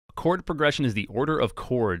chord progression is the order of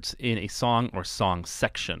chords in a song or song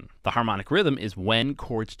section. The harmonic rhythm is when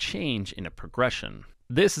chords change in a progression.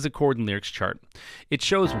 This is a chord and lyrics chart. It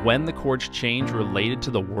shows when the chords change related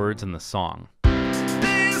to the words in the song.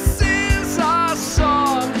 This is our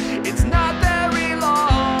song. It's not very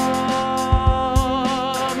long.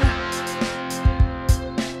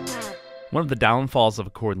 One of the downfalls of a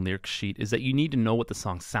chord and lyrics sheet is that you need to know what the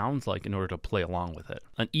song sounds like in order to play along with it.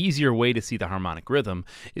 An easier way to see the harmonic rhythm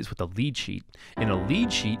is with a lead sheet. In a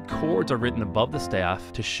lead sheet, chords are written above the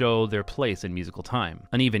staff to show their place in musical time.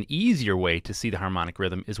 An even easier way to see the harmonic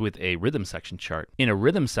rhythm is with a rhythm section chart. In a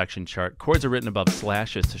rhythm section chart, chords are written above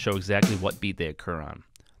slashes to show exactly what beat they occur on.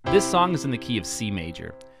 This song is in the key of C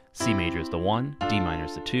major. C major is the 1, D minor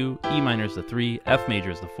is the 2, E minor is the 3, F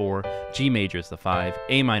major is the 4, G major is the 5,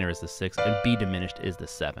 A minor is the 6, and B diminished is the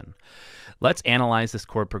 7. Let's analyze this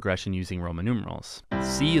chord progression using Roman numerals.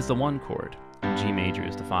 C is the 1 chord, G major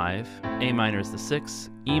is the 5, A minor is the 6,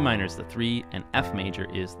 E minor is the 3, and F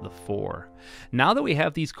major is the 4. Now that we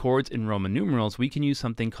have these chords in Roman numerals, we can use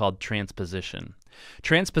something called transposition.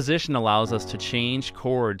 Transposition allows us to change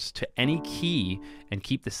chords to any key and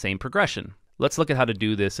keep the same progression. Let's look at how to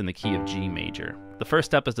do this in the key of G major. The first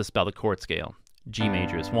step is to spell the chord scale. G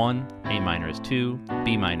major is 1, A minor is 2,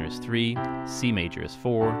 B minor is 3, C major is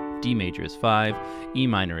 4, D major is 5, E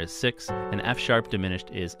minor is 6, and F sharp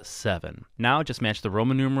diminished is 7. Now just match the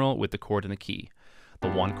Roman numeral with the chord and the key. The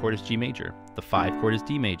 1 chord is G major, the 5 chord is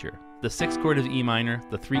D major, the 6 chord is E minor,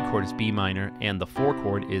 the 3 chord is B minor, and the 4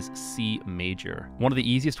 chord is C major. One of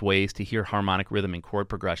the easiest ways to hear harmonic rhythm in chord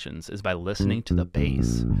progressions is by listening to the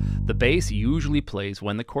bass. The bass usually plays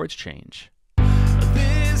when the chords change.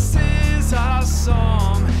 This is our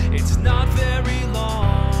song. It's not very long.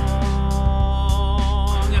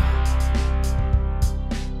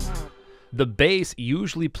 The bass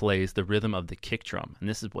usually plays the rhythm of the kick drum, and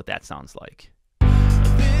this is what that sounds like.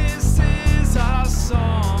 This is our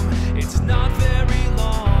song. It's not very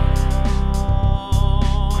long.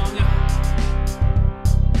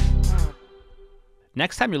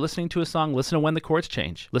 Next time you're listening to a song, listen to when the chords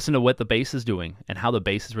change. Listen to what the bass is doing and how the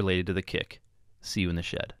bass is related to the kick. See you in the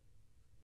shed.